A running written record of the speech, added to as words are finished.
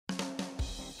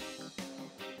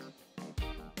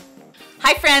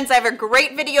Hi friends, I have a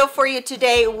great video for you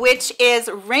today, which is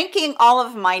ranking all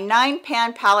of my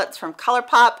 9-pan palettes from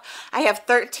Colourpop. I have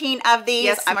 13 of these.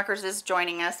 Yes, Smuckers is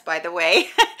joining us, by the way.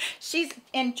 She's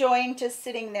enjoying just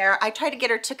sitting there. I try to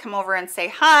get her to come over and say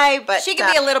hi, but she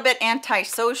can be a little bit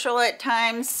antisocial at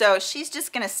times, so she's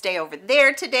just gonna stay over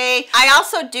there today. I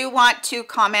also do want to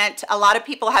comment, a lot of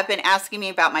people have been asking me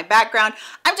about my background.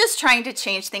 I'm just trying to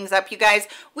change things up, you guys.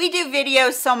 We do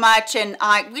videos so much, and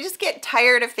we just get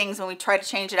tired of things when we try to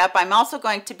change it up. I'm also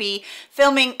going to be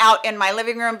filming out in my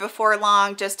living room before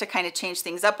long, just to kind of change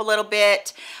things up a little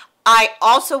bit. I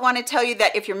also want to tell you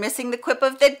that if you're missing the quip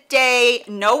of the day,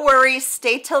 no worries,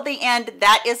 stay till the end.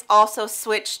 That is also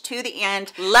switched to the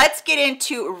end. Let's get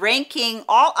into ranking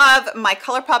all of my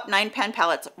Colourpop 9-pan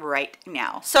palettes right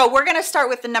now. So we're going to start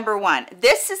with the number one.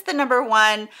 This is the number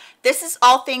one. This is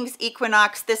All Things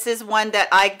Equinox. This is one that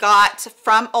I got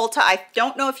from Ulta. I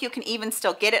don't know if you can even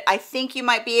still get it. I think you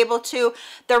might be able to.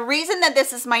 The reason that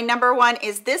this is my number one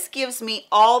is this gives me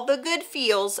all the good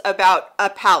feels about a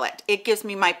palette. It gives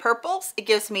me my purples, it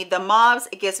gives me the mauves,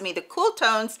 it gives me the cool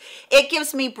tones, it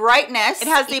gives me brightness. It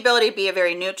has the ability to be a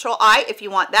very neutral eye if you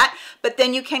want that, but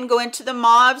then you can go into the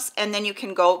mauves and then you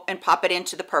can go and pop it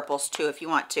into the purples too if you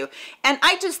want to. And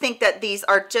I just think that these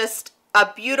are just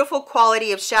a beautiful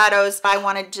quality of shadows. I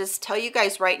want to just tell you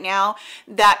guys right now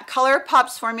that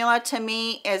Colourpop's formula to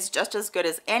me is just as good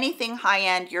as anything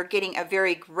high-end. You're getting a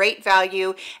very great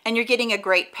value and you're getting a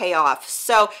great payoff.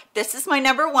 So this is my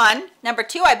number one. Number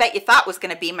two, I bet you thought was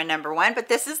going to be my number one, but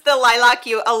this is the Lilac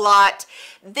You a Lot.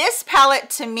 This palette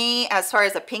to me, as far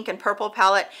as a pink and purple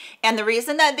palette, and the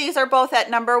reason that these are both at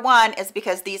number one is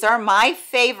because these are my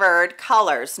favored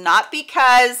colors, not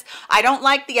because I don't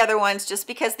like the other ones, just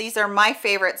because these are my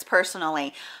favorites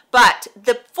personally. But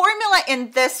the formula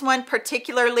in this one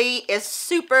particularly is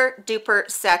super duper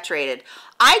saturated.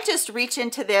 I just reach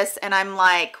into this and I'm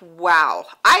like, wow,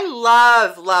 I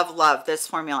love this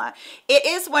formula. It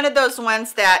is one of those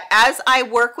ones that as I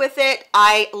work with it,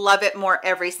 I love it more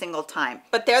every single time.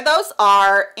 But there those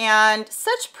are, and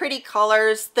such pretty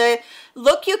colors. The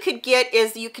look you could get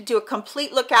is you could do a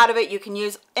complete look out of it. You can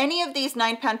use any of these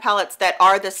 9-pan palettes that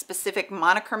are the specific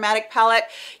monochromatic palette.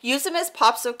 Use them as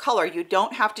pops of color. You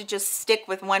don't have to just stick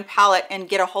with one palette and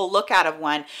get a whole look out of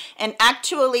one. And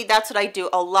actually that's what I do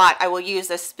a lot. I will use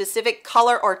a specific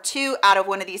color or two out of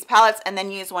one of these palettes and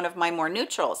then use one of my more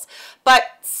neutrals. But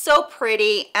so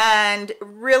pretty and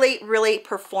really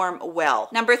perform well.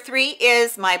 Number three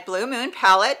is my Blue Moon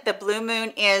palette. The Blue Moon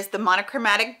is the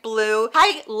monochromatic blue.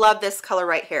 I love this color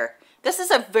right here. This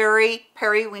is a very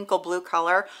periwinkle blue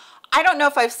color. I don't know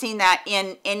if I've seen that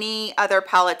in any other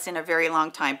palettes in a very long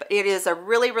time, but it is a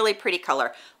really pretty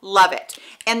color. Love it.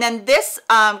 And then this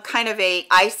kind of a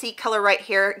icy color right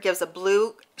here gives a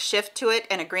blue shift to it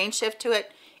and a green shift to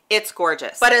it. It's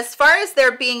gorgeous. But as far as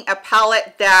there being a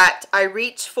palette that I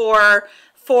reach for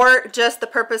just the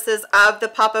purposes of the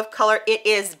pop of color, it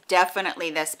is definitely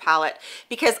this palette,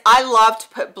 because I love to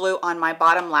put blue on my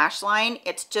bottom lash line.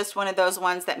 It's just one of those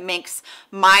ones that makes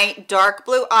my dark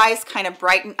blue eyes kind of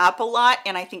brighten up a lot,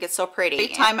 and I think it's so pretty. Every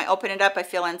time I open it up, I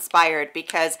feel inspired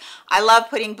because I love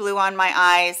putting blue on my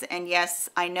eyes. And yes,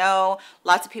 I know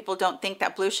lots of people don't think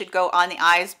that blue should go on the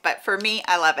eyes, but for me,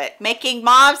 I love it. Making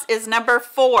Mauves is number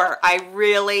four. I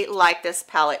really like this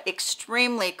palette.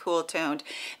 Extremely cool toned.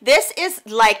 This is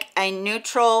like a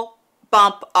neutral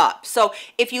bump up. So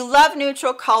if you love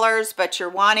neutral colors but you're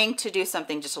wanting to do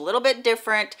something just a little bit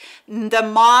different, the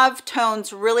mauve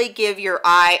tones really give your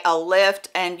eye a lift,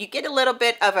 and you get a little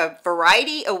bit of a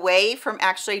variety away from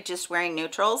actually just wearing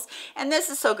neutrals, and this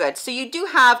is so good. So you do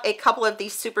have a couple of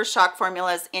these Super Shock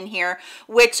formulas in here,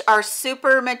 which are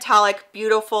super metallic,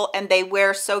 beautiful, and they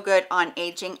wear so good on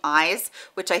aging eyes,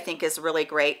 which I think is really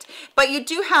great. But you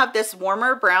do have this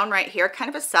warmer brown right here, kind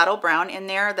of a saddle brown in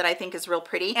there that I think is real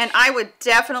pretty, and I would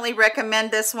definitely recommend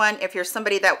this one if you're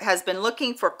somebody that has been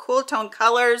looking for cool tone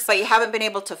colors but you haven't been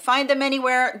able to find them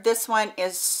anywhere. This one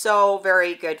is so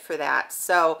very good for that.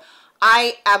 So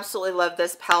I absolutely love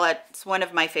this palette. It's one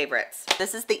of my favorites.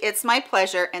 This is the It's My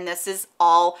Pleasure, and this is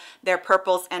all their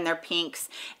purples and their pinks.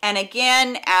 And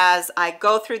again, as I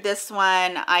go through this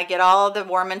one, I get all the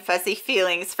warm and fuzzy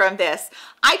feelings from this.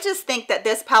 I just think that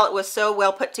this palette was so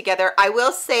well put together. I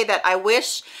will say that I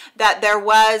wish that there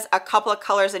was a couple of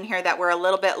colors in here that were a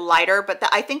little bit lighter, but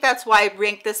I think that's why I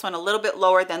ranked this one a little bit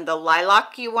lower than the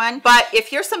Lilac You one. But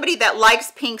if you're somebody that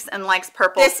likes pinks and likes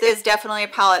purples, this is definitely a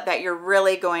palette that you're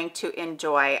really going to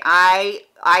enjoy.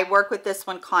 I work with this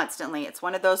one constantly. It's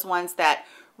one of those ones that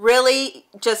really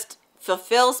just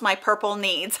fulfills my purple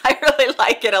needs. I really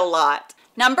like it a lot.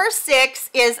 Number 6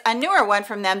 is a newer one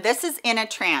from them. This is In a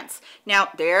Trance. Now,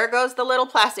 there goes the little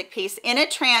plastic piece. In a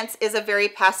Trance is a very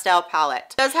pastel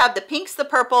palette. It does have the pinks, the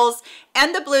purples,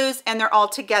 and the blues, and they're all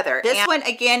together. This one,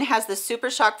 again, has the Super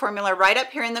Shock formula right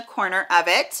up here in the corner of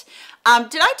it.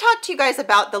 Did I talk to you guys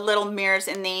about the little mirrors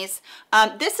in these?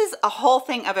 This is a whole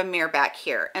thing of a mirror back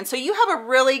here. And so you have a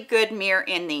really good mirror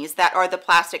in these that are the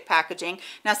plastic packaging.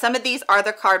 Now, some of these are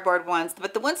the cardboard ones,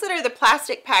 but the ones that are the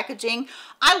plastic packaging,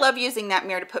 I love using that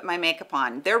mirror to put my makeup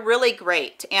on. They're really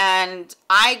great. And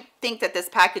I think that this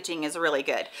packaging is really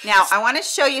good. Now, I want to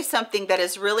show you something that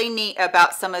is really neat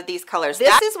about some of these colors.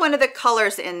 This is one of the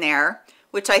colors in there,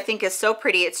 which I think is so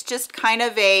pretty. It's just kind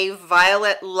of a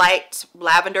violet, light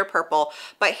lavender purple,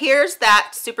 but here's that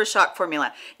Super Shock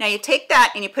formula. Now you take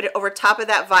that and you put it over top of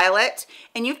that violet,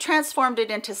 and you've transformed it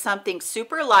into something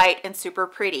super light and super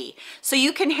pretty. So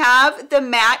you can have the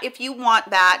matte if you want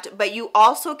that, but you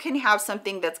also can have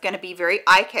something that's gonna be very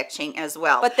eye-catching as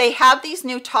well. But they have these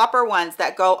new topper ones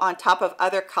that go on top of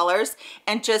other colors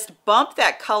and just bump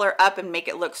that color up and make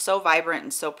it look so vibrant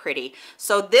and so pretty.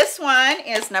 So this one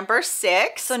is number 6.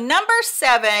 So number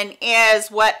 7 is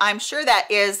what I'm sure that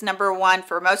is number 1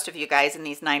 for most of you guys in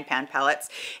these 9-pan palettes.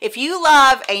 If you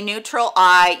love a neutral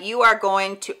eye, you are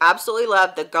going to absolutely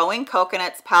love the Going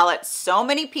Coconuts palette. So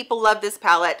many people love this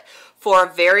palette for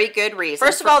very good reason.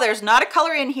 First of all, there's not a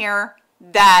color in here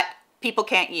that people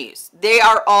can't use. They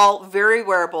are all very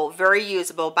wearable, very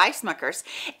usable by Smuckers,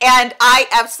 and I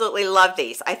absolutely love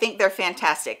these. I think they're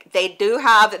fantastic. They do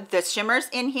have the shimmers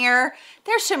in here.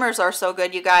 Their shimmers are so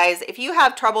good, you guys. If you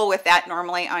have trouble with that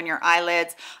normally on your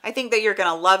eyelids, I think that you're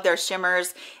gonna love their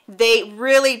shimmers. They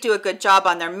really do a good job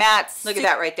on their mattes. Look at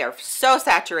that right there, so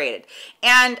saturated.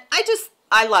 And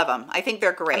I love them. I think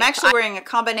they're great. I'm actually wearing a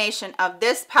combination of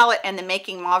this palette and the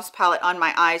Making Mauves palette on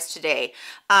my eyes today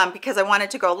because I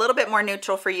wanted to go a little bit more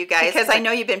neutral for you guys, because I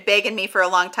know you've been begging me for a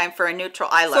long time for a neutral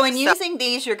eye look. So in using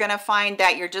these, you're gonna find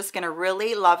that you're just gonna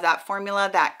really love that formula,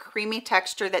 that creamy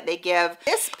texture that they give.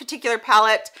 This particular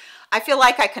palette, I feel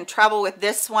like I can travel with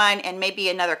this one and maybe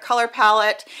another color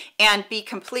palette and be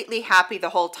completely happy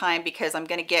the whole time, because I'm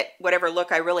gonna get whatever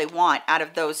look I really want out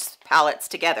of those palettes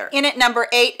together. In at number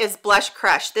 8 is Blush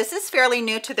Crush. This is fairly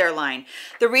new to their line.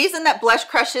 The reason that Blush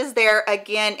Crush is there,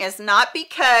 again, is not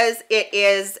because it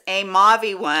is a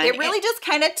mauve-y one. It really just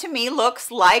kind of, to me,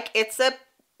 looks like it's a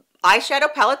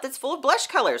eyeshadow palette that's full of blush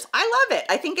colors. I love it.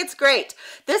 I think it's great.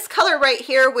 This color right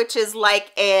here, which is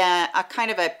like a kind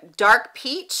of a dark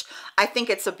peach, I think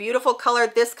it's a beautiful color.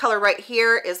 This color right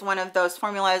here is one of those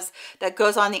formulas that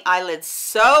goes on the eyelids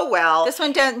so well. This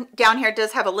one down here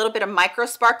does have a little bit of micro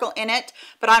sparkle in it,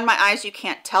 but on my eyes you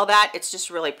can't tell that. It's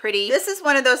just really pretty. This is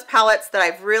one of those palettes that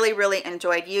I've really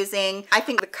enjoyed using. I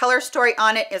think the color story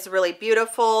on it is really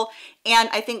beautiful, and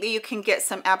I think that you can get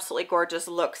some absolutely gorgeous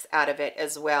looks out of it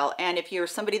as well. And if you're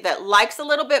somebody that likes a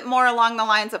little bit more along the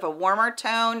lines of a warmer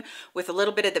tone with a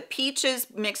little bit of the peaches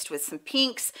mixed with some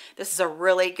pinks, this is a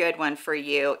really good one for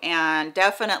you, and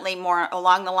definitely more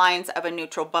along the lines of a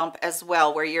neutral bump as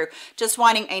well, where you're just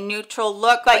wanting a neutral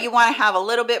look, but you want to have a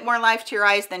little bit more life to your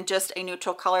eyes than just a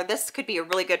neutral color. This could be a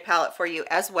really good palette for you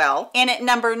as well. And at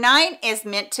number 9 is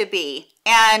Meant to Be.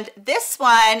 And this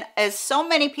one is so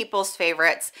many people's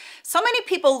favorites. So many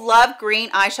people love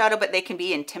green eyeshadow, but they can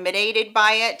be intimidated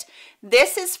by it.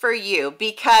 This is for you,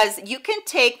 because you can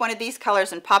take one of these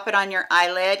colors and pop it on your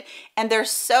eyelid, and they're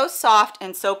so soft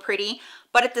and so pretty.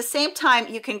 But at the same time,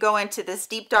 you can go into this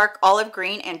deep dark olive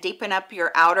green and deepen up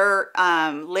your outer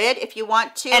lid if you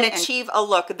want to, and achieve a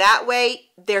look that way.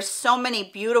 There's so many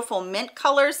beautiful mint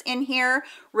colors in here,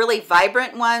 really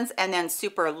vibrant ones, and then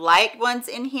super light ones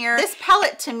in here. This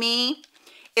palette to me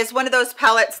is one of those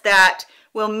palettes that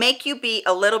will make you be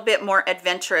a little bit more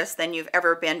adventurous than you've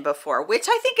ever been before, which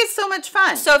I think is so much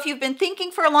fun. So if you've been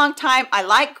thinking for a long time, I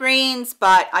like greens,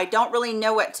 but I don't really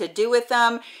know what to do with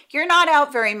them, you're not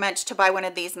out very much to buy one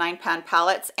of these 9-pan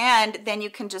palettes, and then you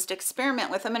can just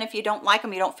experiment with them. And if you don't like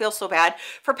them, you don't feel so bad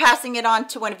for passing it on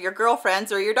to one of your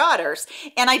girlfriends or your daughters.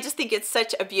 And I just think it's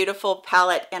such a beautiful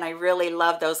palette, and I really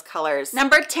love those colors.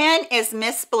 Number 10 is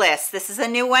Miss Bliss. This is a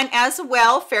new one as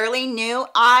well, fairly new.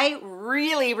 I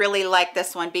really like this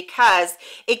one because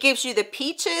it gives you the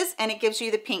peaches and it gives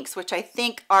you the pinks, which I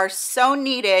think are so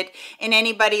needed in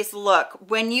anybody's look.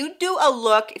 When you do a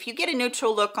look, if you get a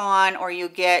neutral look on, or you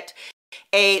get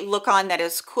a look on that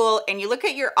is cool, and you look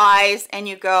at your eyes and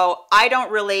you go, I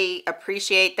don't really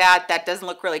appreciate that. That doesn't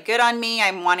look really good on me.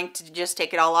 I'm wanting to just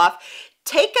take it all off.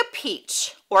 Take a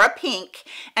peach or a pink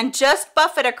and just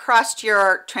buff it across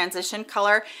your transition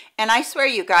color, and I swear,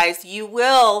 you guys, you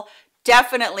will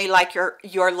definitely like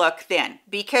your look then,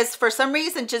 because for some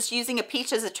reason just using a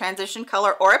peach as a transition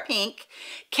color or a pink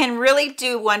can really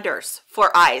do wonders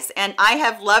for eyes, and I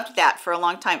have loved that for a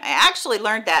long time. I actually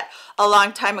learned that a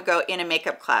long time ago in a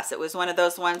makeup class. It was one of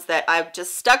those ones that I've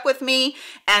just stuck with me,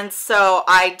 and so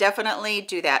I definitely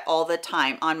do that all the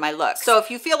time on my looks. So if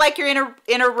you feel like you're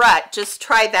in a rut, just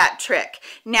try that trick.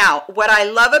 Now what I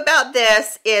love about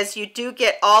this is you do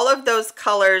get all of those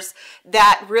colors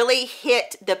that really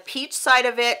hit the peach side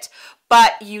of it,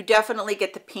 but you definitely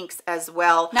get the pinks as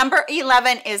well. Number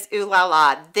 11 is Ooh La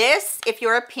La. This, if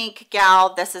you're a pink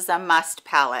gal, this is a must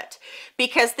palette,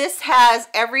 because this has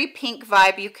every pink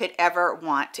vibe you could ever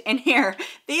want in here.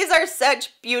 These are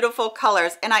such beautiful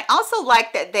colors, and I also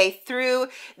like that they threw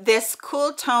this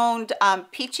cool toned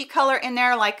peachy color in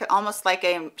there, like almost like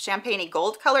a champagne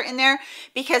gold color in there,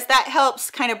 because that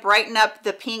helps kind of brighten up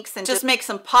the pinks and just makes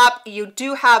them pop. You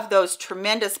do have those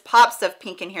tremendous pops of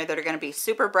pink in here that are going to be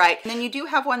super bright, and then you do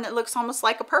have one that looks almost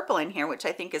like a purple in here, which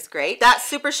I think is great. That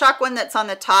Super Shock one that's on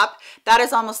the top, that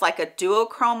is almost like a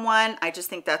duochrome one. I just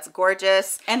think that's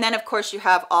gorgeous. And then of course you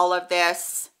have all of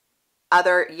this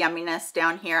other yumminess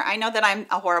down here. I know that I'm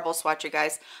a horrible swatcher,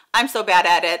 guys. I'm so bad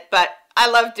at it, but I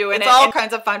love doing it. It's all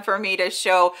kinds of fun for me to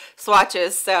show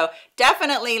swatches. So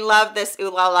definitely love this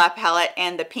Ooh La La palette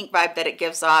and the pink vibe that it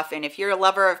gives off. And if you're a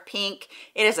lover of pink,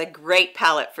 it is a great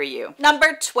palette for you.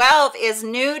 Number 12 is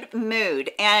Nude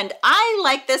Mood. And I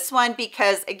like this one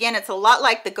because, again, it's a lot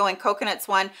like the Going Coconuts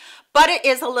one, but it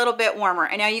is a little bit warmer.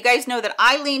 And now you guys know that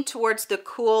I lean towards the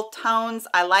cool tones.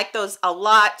 I like those a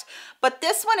lot, but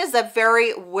this one is a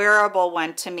very wearable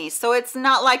one to me. So it's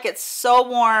not like it's so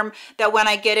warm that when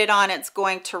I get it on, it's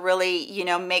going to really, you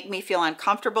know, make me feel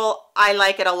uncomfortable. I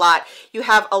like it a lot. You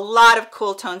have a lot of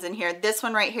cool tones in here. This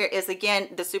one right here is, again,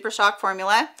 the Super Shock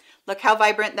formula. Look how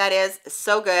vibrant that is.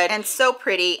 So good and so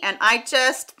pretty. And I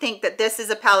just think that this is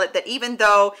a palette that, even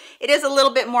though it is a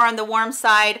little bit more on the warm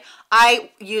side, I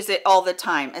use it all the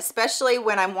time, especially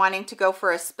when I'm wanting to go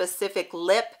for a specific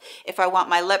lip. If I want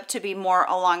my lip to be more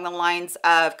along the lines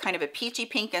of kind of a peachy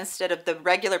pink instead of the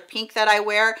regular pink that I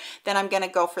wear, then I'm gonna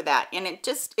go for that. And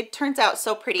it turns out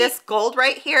so pretty. This gold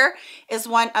right here is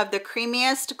one of the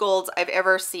creamiest golds I've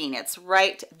ever seen. It's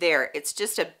right there. It's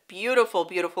just a beautiful,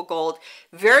 beautiful gold.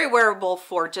 Very wearable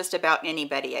for just about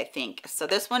anybody, I think. So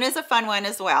this one is a fun one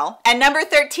as well. And number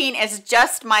 13 is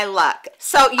Just My Luck.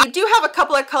 So you do have a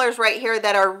couple of colors right here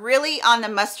that are really on the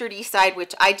mustardy side,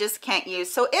 which I just can't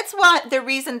use. So it's the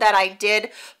reason that I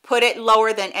did put it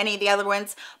lower than any of the other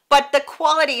ones, but the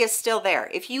quality is still there.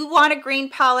 If you want a green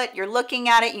palette, you're looking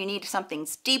at it, you need something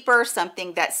deeper,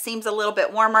 something that seems a little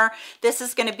bit warmer, this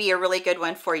is going to be a really good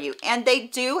one for you. And they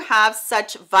do have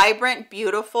such vibrant,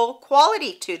 beautiful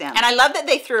quality to them. And I love that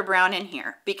they threw a brown in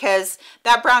here, because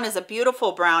that brown is a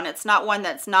beautiful brown. It's not one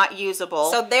that's not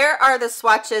usable. So there are the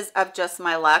swatches of Just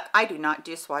My Luck. I do not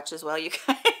do swatches well, you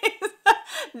guys.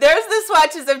 There's the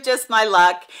swatches of Just My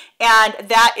Luck, and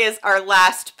that is our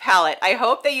last palette. I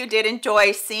hope that you did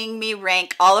enjoy seeing me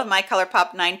rank all of my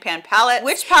Colourpop 9-pan palettes.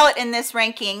 Which palette in this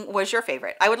ranking was your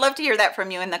favorite? I would love to hear that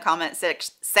from you in the comment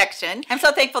section. I'm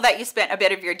so thankful that you spent a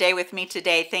bit of your day with me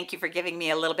today. Thank you for giving me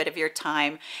a little bit of your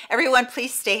time. Everyone,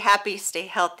 please stay happy, stay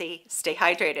healthy, stay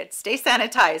hydrated, stay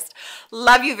sanitized.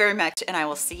 Love you very much, and I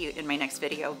will see you in my next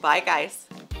video. Bye, guys.